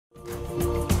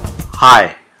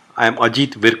Hi, I am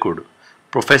Ajit Virkud,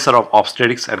 Professor of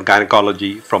Obstetrics and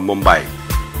Gynecology from Mumbai.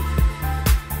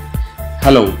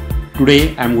 Hello,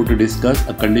 today I am going to discuss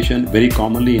a condition very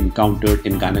commonly encountered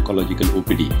in gynecological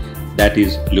OPD, that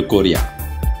is leucorrhea.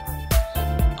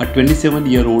 A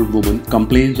 27-year-old woman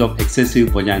complains of excessive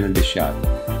vaginal discharge.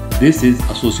 This is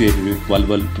associated with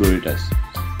vulval pruritus.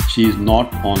 She is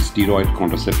not on steroid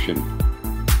contraception.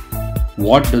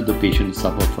 What does the patient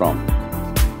suffer from?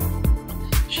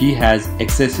 She has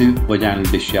excessive vaginal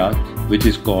discharge, which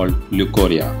is called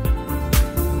leucorrhea.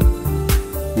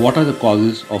 What are the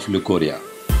causes of leucorrhea?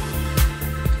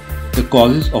 The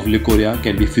causes of leucorrhea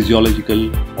can be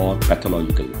physiological or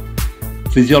pathological.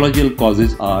 Physiological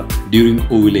causes are during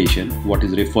ovulation, what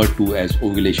is referred to as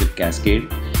ovulation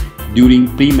cascade, during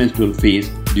premenstrual phase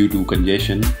due to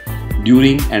congestion,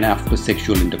 during and after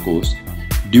sexual intercourse,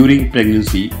 during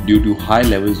pregnancy due to high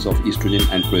levels of estrogen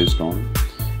and progesterone,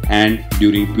 and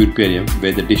during puerperium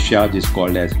where the discharge is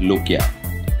called as lochia.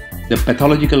 The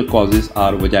pathological causes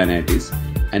are vaginitis,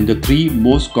 and the three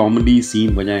most commonly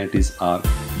seen vaginitis are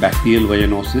bacterial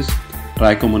vaginosis,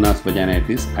 Trichomonal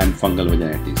Vaginitis and fungal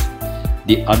vaginitis.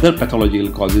 The other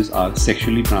pathological causes are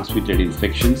sexually transmitted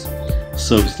infections,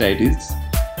 cervicitis,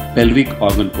 pelvic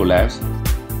organ prolapse,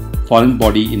 foreign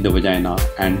body in the vagina,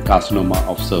 and carcinoma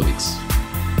of cervix.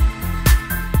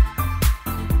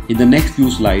 In the next few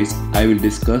slides, I will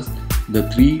discuss the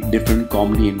three different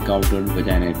commonly encountered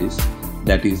vaginitis,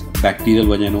 that is bacterial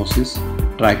vaginosis,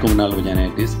 trichomonal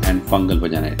vaginitis and fungal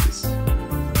vaginitis.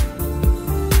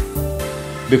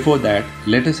 Before that,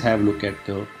 let us have a look at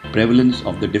the prevalence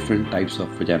of the different types of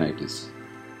vaginitis.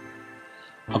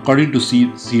 According to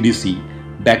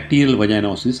CDC, bacterial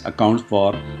vaginosis accounts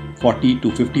for 40 to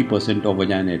 50% of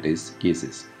vaginitis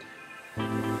cases.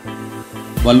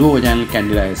 Vulvovaginal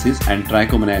candidiasis and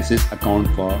trichomoniasis account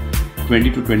for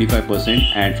 20 to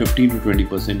 25% and 15 to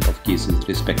 20% of cases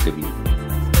respectively.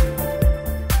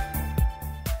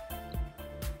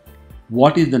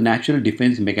 What is the natural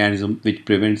defense mechanism which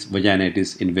prevents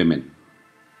vaginitis in women?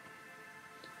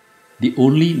 The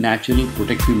only natural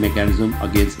protective mechanism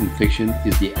against infection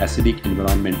is the acidic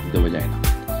environment of the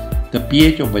vagina. The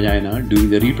pH of vagina during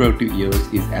the reproductive years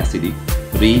is acidic,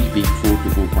 range being 4 to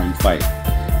 4.5.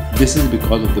 This is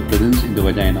because of the presence in the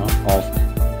vagina of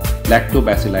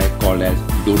lactobacilli called as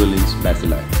Dodolins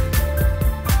bacilli.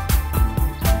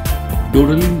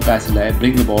 Dodolin bacilli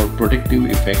bring about protective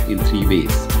effect in three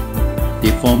ways. They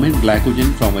ferment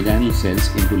glycogen from vaginal cells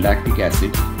into lactic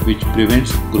acid, which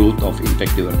prevents growth of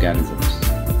infective organisms.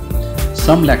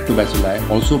 Some lactobacilli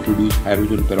also produce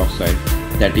hydrogen peroxide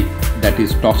that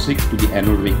is toxic to the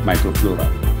anaerobic microflora.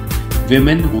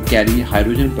 Women who carry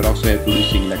hydrogen peroxide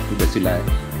producing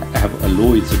lactobacilli have a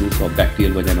low incidence of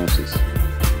bacterial vaginosis.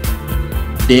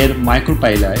 Their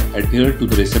micropylae adhere to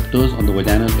the receptors on the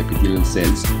vaginal epithelial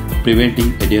cells,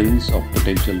 preventing adherence of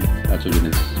potential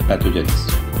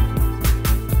pathogens.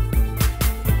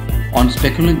 On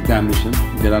speculum examination,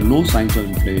 there are no signs of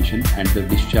inflammation and the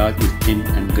discharge is thin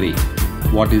and grey.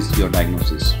 What is your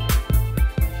diagnosis?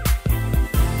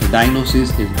 The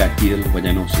diagnosis is bacterial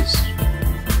vaginosis.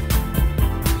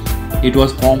 It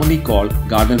was formerly called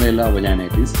Gardnerella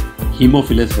vaginitis,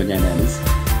 Haemophilus vaginalis,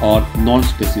 or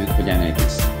non-specific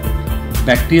vaginitis.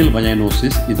 Bacterial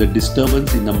vaginosis is a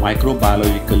disturbance in the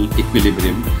microbiological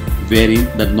equilibrium wherein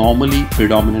the normally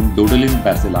predominant Dodolin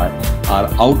bacilli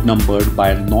are outnumbered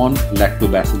by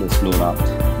non-lactobacillus flora,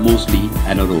 mostly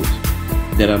anaerobes.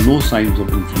 There are no signs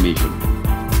of inflammation.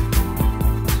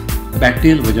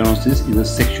 Bacterial vaginosis is a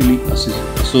sexually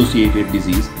associated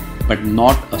disease but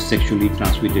not a sexually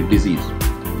transmitted disease.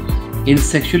 In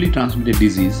sexually transmitted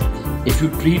disease, if you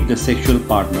treat the sexual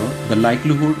partner, the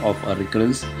likelihood of a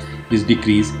recurrence is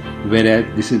decreased, whereas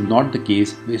this is not the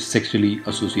case with sexually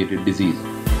associated disease.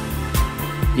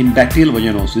 In bacterial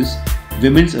vaginosis,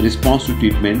 women's response to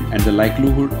treatment and the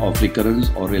likelihood of recurrence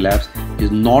or relapse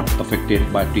is not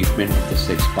affected by treatment of the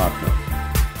sex partner.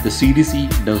 The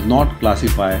CDC does not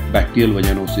classify bacterial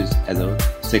vaginosis as a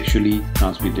sexually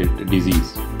transmitted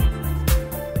disease.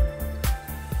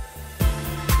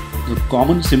 The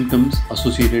common symptoms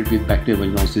associated with bacterial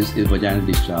vaginosis is vaginal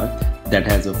discharge that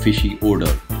has a fishy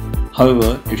odor.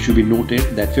 However, it should be noted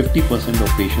that 50% of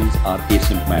patients are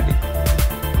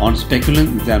asymptomatic. On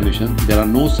speculum examination, there are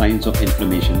no signs of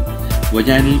inflammation.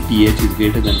 Vaginal pH is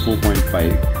greater than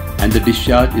 4.5 and the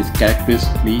discharge is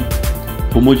characteristically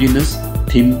homogeneous,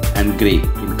 thin and grey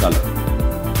in color.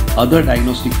 Other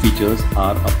diagnostic features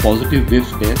are a positive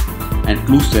Whipps test and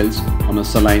clue cells on a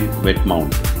saline wet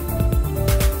mount.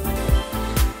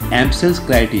 Amsel's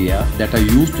criteria that are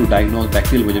used to diagnose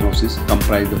bacterial vaginosis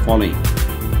comprise the following: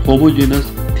 homogeneous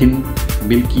thin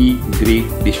milky grey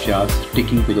discharge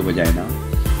sticking to the vagina,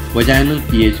 vaginal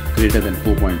pH greater than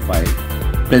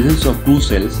 4.5, presence of glue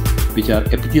cells, which are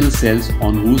epithelial cells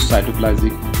on whose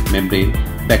cytoplasmic membrane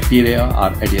bacteria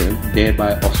are adherent,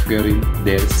 thereby obscuring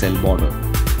their cell border.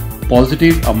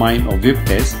 Positive amine or WIP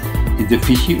test is the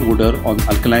fishy odor on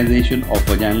alkalization of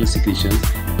vaginal secretions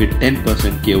with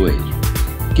 10% KOH.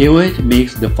 KOH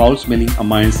makes the foul-smelling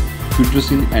amines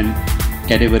putrescine and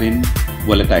cadaverine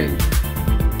volatile.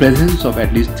 Presence of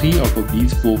at least 3 out of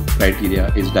these 4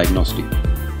 criteria is diagnostic.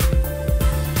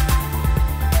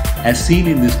 As seen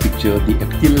in this picture, the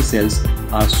epithelial cells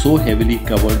are so heavily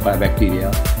covered by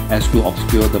bacteria as to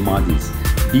obscure the margins.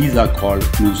 These are called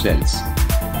glue cells.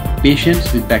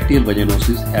 Patients with bacterial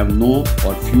vaginosis have no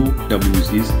or few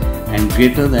WCs, and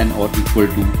greater than or equal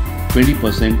to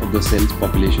 20% of the cells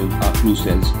population are glue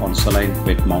cells on saline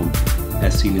wet mount,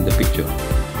 as seen in the picture.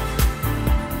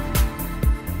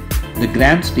 The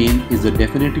gram stain is the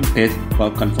definitive test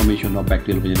for confirmation of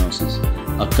bacterial vaginosis.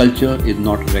 A culture is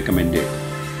not recommended.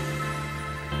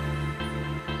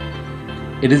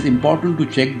 It is important to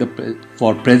check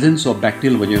for presence of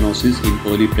bacterial vaginosis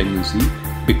in early pregnancy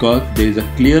because there is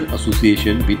a clear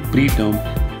association with preterm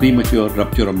premature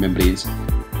rupture of membranes,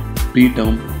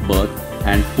 preterm birth,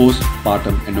 and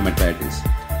postpartum endometritis.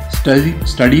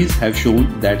 Studies have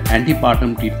shown that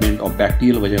antepartum treatment of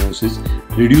bacterial vaginosis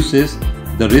reduces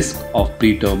the risk of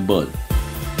preterm birth.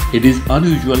 It is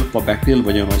unusual for bacterial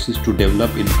vaginosis to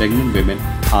develop in pregnant women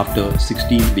after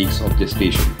 16 weeks of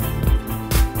gestation.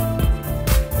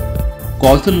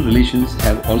 Causal relations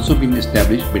have also been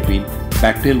established between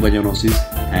bacterial vaginosis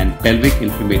and pelvic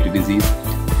inflammatory disease,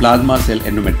 plasma cell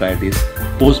endometritis,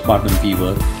 postpartum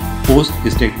fever,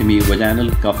 post-hysterectomy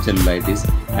vaginal cuff cellulitis,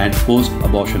 and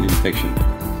post-abortion infection.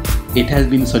 It has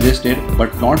been suggested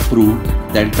but not proved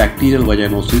that bacterial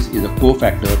vaginosis is a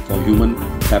cofactor for human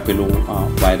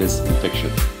papillomavirus infection.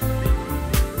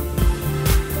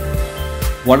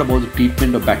 What about the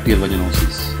treatment of bacterial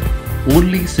vaginosis?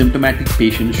 Only symptomatic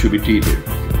patients should be treated.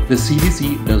 The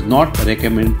CDC does not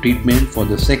recommend treatment for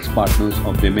the sex partners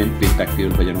of women with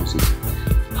bacterial vaginosis.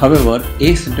 However,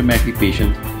 asymptomatic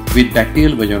patients with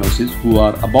bacterial vaginosis who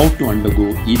are about to undergo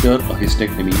either a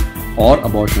hysterectomy or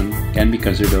abortion can be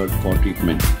considered for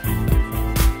treatment.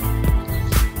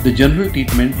 The general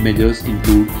treatment measures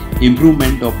include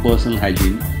improvement of personal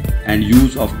hygiene and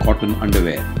use of cotton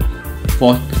underwear.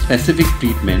 For specific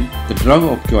treatment, the drug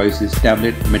of choice is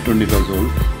tablet metronidazole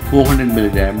 400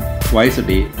 mg twice a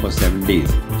day for 7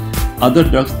 days. Other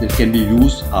drugs that can be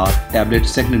used are tablet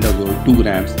secnidazole 2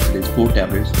 grams, that is 4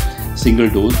 tablets, single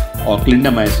dose, or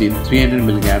clindamycin 300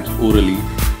 mg orally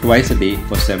twice a day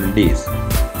for 7 days.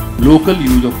 Local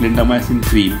use of clindamycin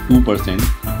cream 2%,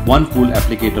 1 full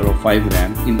applicator of 5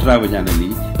 grams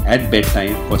intravaginally at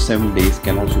bedtime for 7 days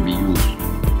can also be used.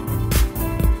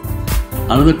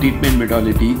 Another treatment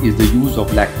modality is the use of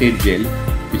lactate gel,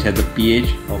 which has a pH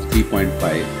of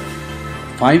 3.5.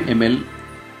 5 ml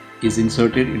is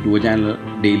inserted into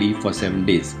vagina daily for 7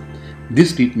 days.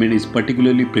 This treatment is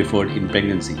particularly preferred in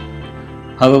pregnancy.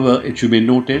 However, it should be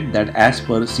noted that as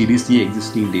per CDC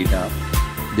existing data,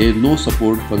 there is no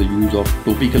support for the use of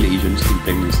topical agents in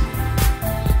pregnancy.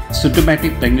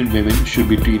 Symptomatic pregnant women should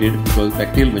be treated because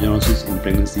bacterial vaginosis in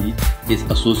pregnancy is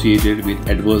associated with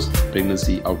adverse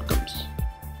pregnancy outcomes.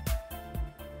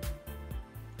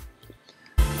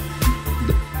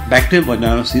 Bacterial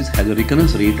vaginosis has a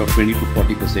recurrence rate of 20 to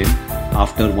 40%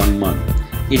 after 1 month.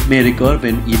 It may recur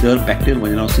when either bacterial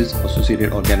vaginosis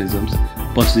associated organisms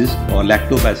persist or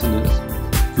lactobacillus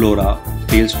flora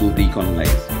fails to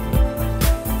recolonize.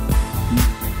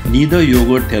 Neither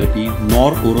yogurt therapy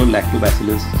nor oral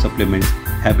lactobacillus supplements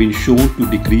have been shown to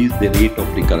decrease the rate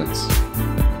of recurrence.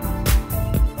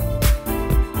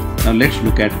 Now let's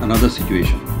look at another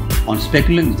situation. On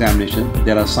speculum examination,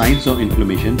 there are signs of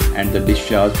inflammation and the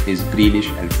discharge is greenish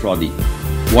and frothy.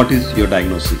 What is your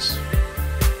diagnosis?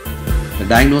 The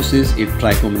diagnosis is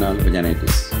Trichomonal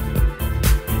Vaginitis.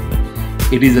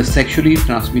 It is a sexually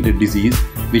transmitted disease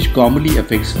which commonly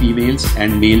affects females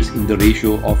and males in the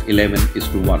ratio of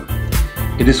 11:1.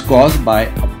 It is caused by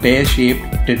a pear-shaped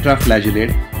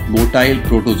tetraflagellate motile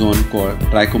protozoan called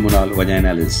Trichomonal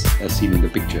vaginalis, as seen in the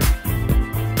picture.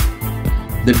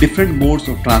 The different modes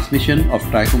of transmission of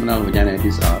Trichomonal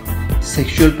vaginitis are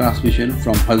sexual transmission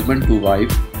from husband to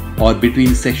wife or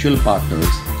between sexual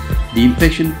partners. The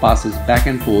infection passes back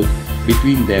and forth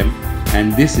between them,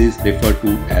 and this is referred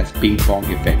to as ping pong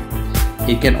effect.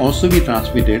 It can also be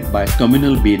transmitted by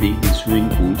communal bathing in swimming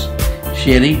pools,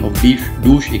 sharing of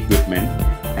douche equipment,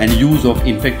 and use of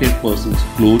infected person's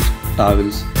clothes,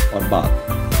 towels, or bath.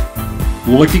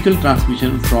 Vertical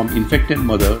transmission from infected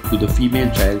mother to the female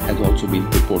child has also been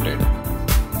reported.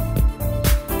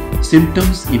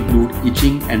 Symptoms include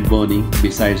itching and burning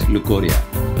besides leucorrhea.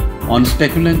 On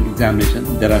speculum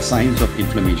examination, there are signs of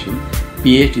inflammation.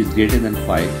 pH is greater than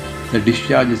 5. The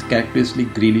discharge is characteristically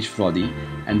greenish frothy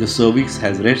and the cervix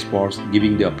has red spots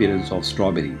giving the appearance of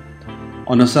strawberry.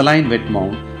 On a saline wet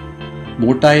mount,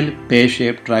 motile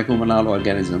pear-shaped trichomonal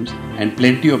organisms and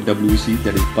plenty of WC,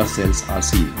 that is pus cells, are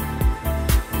seen.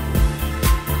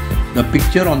 The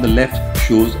picture on the left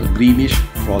shows a greenish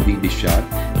frothy discharge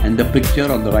and the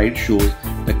picture on the right shows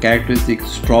the characteristic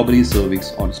strawberry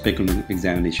cervix on speculum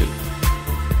examination.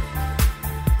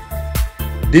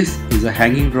 This is a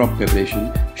hanging drop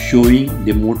preparation showing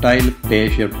the motile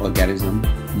pear-shaped organism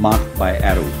marked by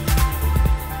arrow.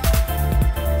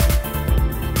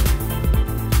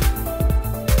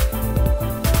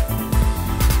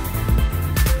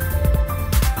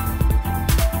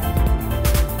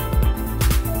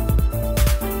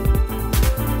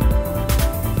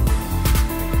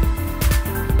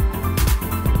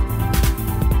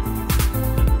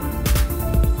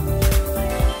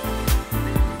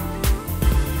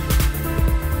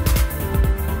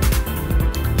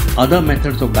 Other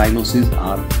methods of diagnosis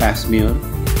are pap smear,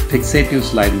 fixative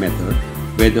slide method,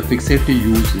 where the fixator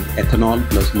used is ethanol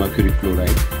plus mercury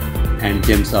chloride, and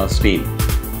GEMSA stain.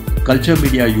 Culture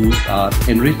media used are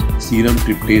enriched serum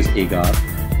tryptase agar,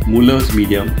 Muller's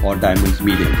medium or Diamond's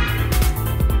medium.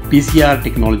 PCR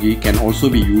technology can also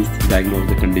be used to diagnose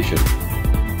the condition.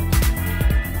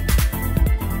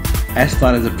 As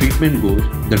far as the treatment goes,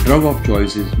 the drug of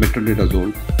choice is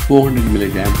metronidazole 400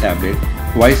 mg tablet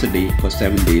twice a day for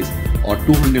 7 days or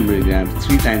 200 mg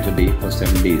 3 times a day for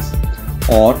 7 days,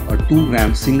 or a 2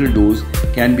 gram single dose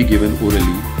can be given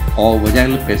orally, or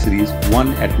vaginal pessaries 1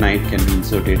 at night can be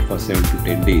inserted for 7 to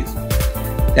 10 days.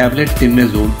 Tablet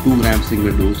timnazole 2 gram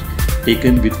single dose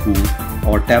taken with food,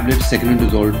 or tablet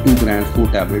secondazole 2 grams 4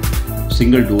 tablets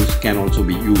single dose can also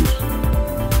be used.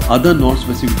 Other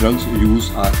non-specific drugs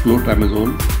used are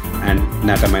clotrimazole and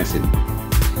natamycin.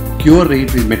 Cure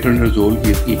rate with metronidazole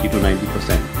is 80 to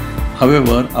 90%.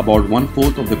 However, about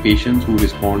 1/4 of the patients who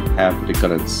respond have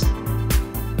recurrence.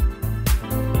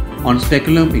 On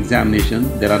speculum examination,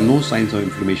 there are no signs of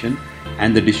inflammation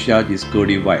and the discharge is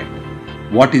curdy white.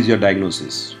 What is your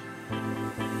diagnosis?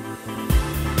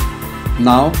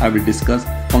 Now I will discuss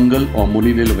fungal or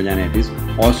monilial vaginitis,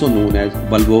 also known as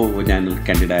vulvovaginal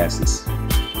candidiasis.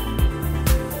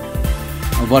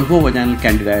 Vulvovaginal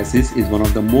candidiasis is one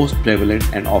of the most prevalent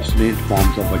and obstinate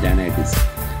forms of vaginitis.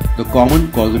 The common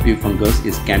causative fungus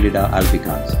is Candida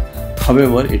albicans.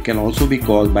 However, it can also be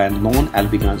caused by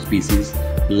non-albicans species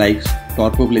like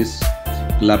Torpoblis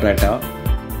glabrata,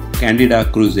 Candida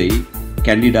krusei,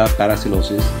 Candida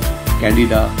parasilosis,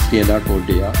 Candida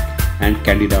steatocardea, and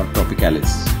Candida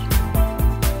tropicalis.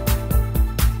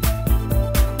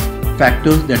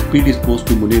 Factors that predispose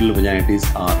to monilial vaginitis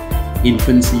are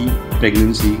infancy,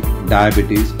 pregnancy,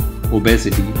 diabetes,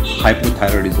 obesity,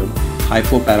 hypothyroidism,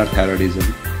 hypoparathyroidism,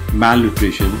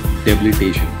 malnutrition,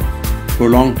 debilitation,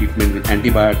 prolonged treatment with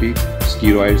antibiotics,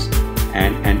 steroids,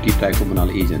 and anti-trichomonal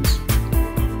agents.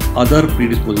 Other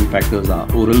predisposing factors are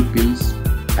oral pills,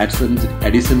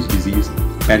 Addison's disease,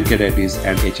 pancreatitis,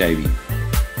 and HIV.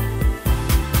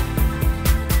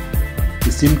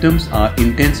 The symptoms are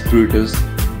intense pruritus,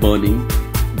 burning,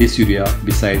 dysuria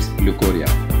besides leucorrhea.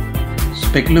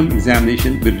 Speculum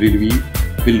examination will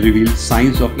reveal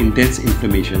signs of intense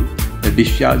inflammation. The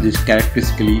discharge is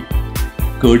characteristically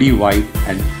curdy white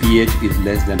and pH is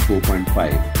less than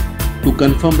 4.5. To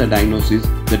confirm the diagnosis,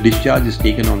 the discharge is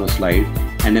taken on a slide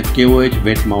and a KOH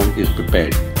wet mount is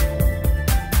prepared.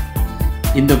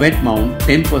 In the wet mount,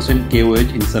 10%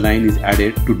 KOH in saline is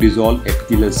added to dissolve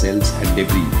epithelial cells and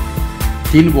debris.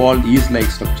 Thin-walled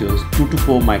yeast-like structures 2 to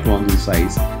 4 microns in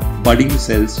size, budding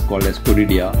cells called as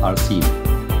conidia are seen.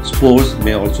 Spores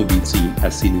may also be seen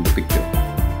as seen in the picture.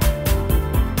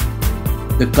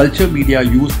 The culture media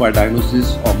used for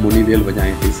diagnosis of monilial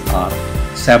vaginitis are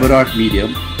Sabouraud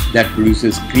medium that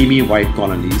produces creamy white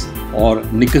colonies, or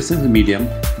Nickerson's medium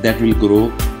that will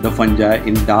grow the fungi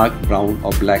in dark brown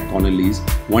or black colonies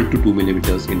 1 to 2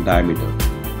 mm in diameter.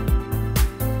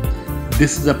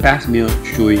 This is a pap smear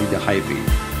showing the high grade.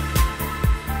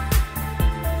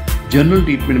 General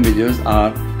treatment measures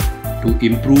are to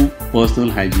improve personal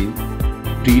hygiene,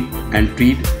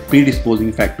 treat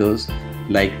predisposing factors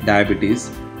like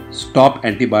diabetes, stop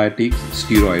antibiotics,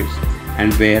 steroids,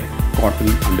 and wear cotton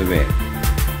underwear.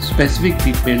 Specific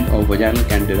treatment of vaginal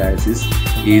candidiasis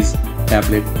is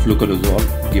tablet fluconazole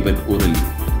given orally.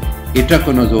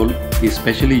 Itraconazole is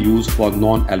specially used for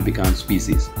non-albican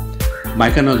species.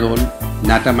 Miconazole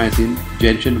natamycin,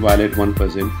 gentian violet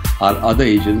 1% are other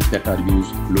agents that are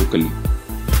used locally.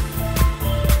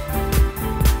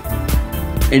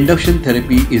 Induction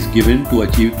therapy is given to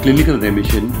achieve clinical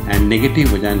remission and negative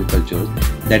vaginal cultures,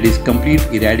 that is complete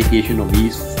eradication of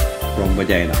yeast from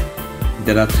vagina.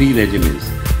 There are 3 regimens.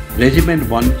 Regimen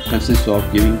 1 consists of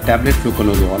giving tablet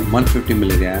fluconazole 150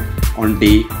 mg on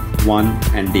day 1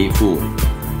 and day 4.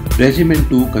 Regimen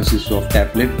 2 consists of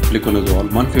tablet fluconazole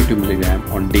 150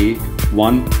 mg on day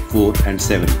 1, 4 and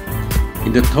 7.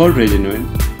 In the third regimen,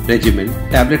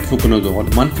 tablet fluconazole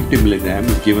 150 mg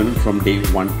is given from day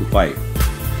 1 to 5.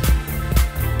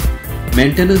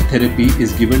 Maintenance therapy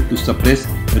is given to suppress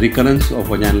recurrence of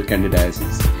vaginal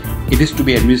candidiasis. It is to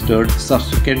be administered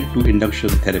subsequent to induction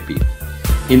therapy.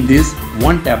 In this,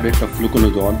 1 tablet of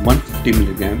fluconazole 150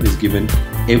 mg is given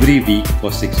every week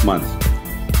for 6 months.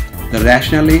 The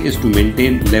rationale is to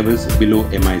maintain levels below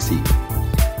MIC.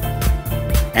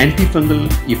 Antifungal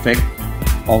effect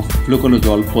of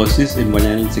fluconazole persists in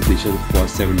vaginal secretions for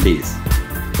 7 days.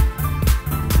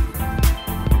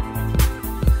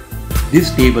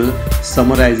 This table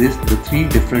summarizes the 3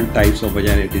 different types of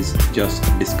vaginitis just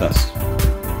discussed.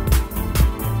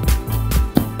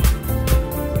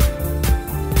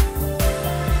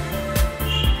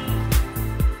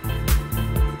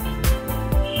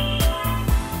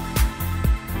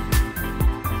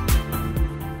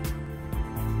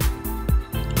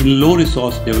 In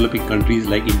low-resource developing countries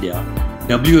like India,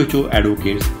 WHO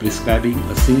advocates prescribing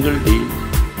a single-day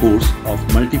course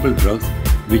of multiple drugs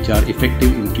which are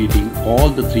effective in treating all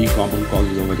the 3 common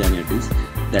causes of vaginitis,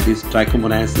 that is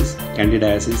trichomoniasis,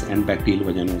 candidiasis and bacterial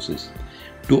vaginosis.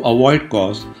 To avoid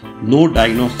cost, no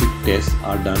diagnostic tests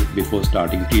are done before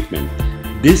starting treatment.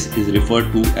 This is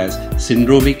referred to as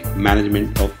syndromic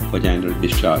management of vaginal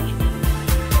discharge.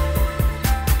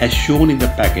 As shown in the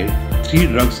packet, 3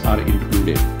 drugs are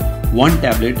included. 1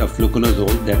 tablet of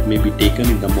fluconazole that may be taken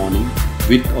in the morning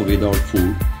with or without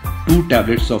food, 2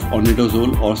 tablets of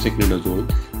onidazole or secnidazole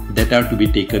that are to be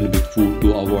taken with food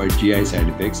to avoid GI side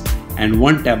effects, and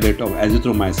 1 tablet of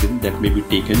azithromycin that may be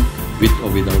taken with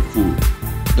or without food.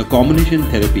 The combination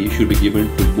therapy should be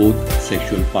given to both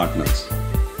sexual partners.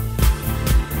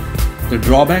 The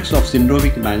drawbacks of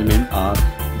syndromic management are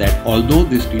that although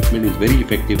this treatment is very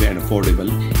effective and affordable,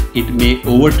 it may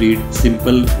overtreat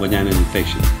simple vaginal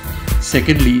infections.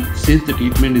 Secondly, since the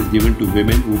treatment is given to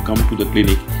women who come to the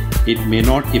clinic, it may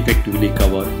not effectively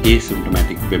cover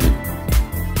asymptomatic women.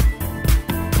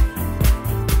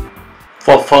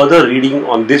 For further reading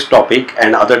on this topic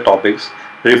and other topics,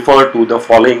 refer to the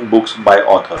following books by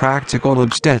author. Practical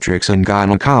Obstetrics and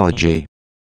Gynecology.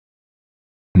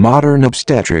 Modern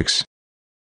Obstetrics.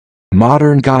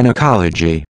 Modern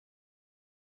Gynecology.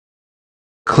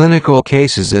 Clinical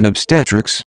Cases in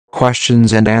Obstetrics,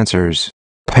 Questions and Answers.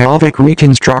 Pelvic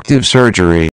Reconstructive Surgery.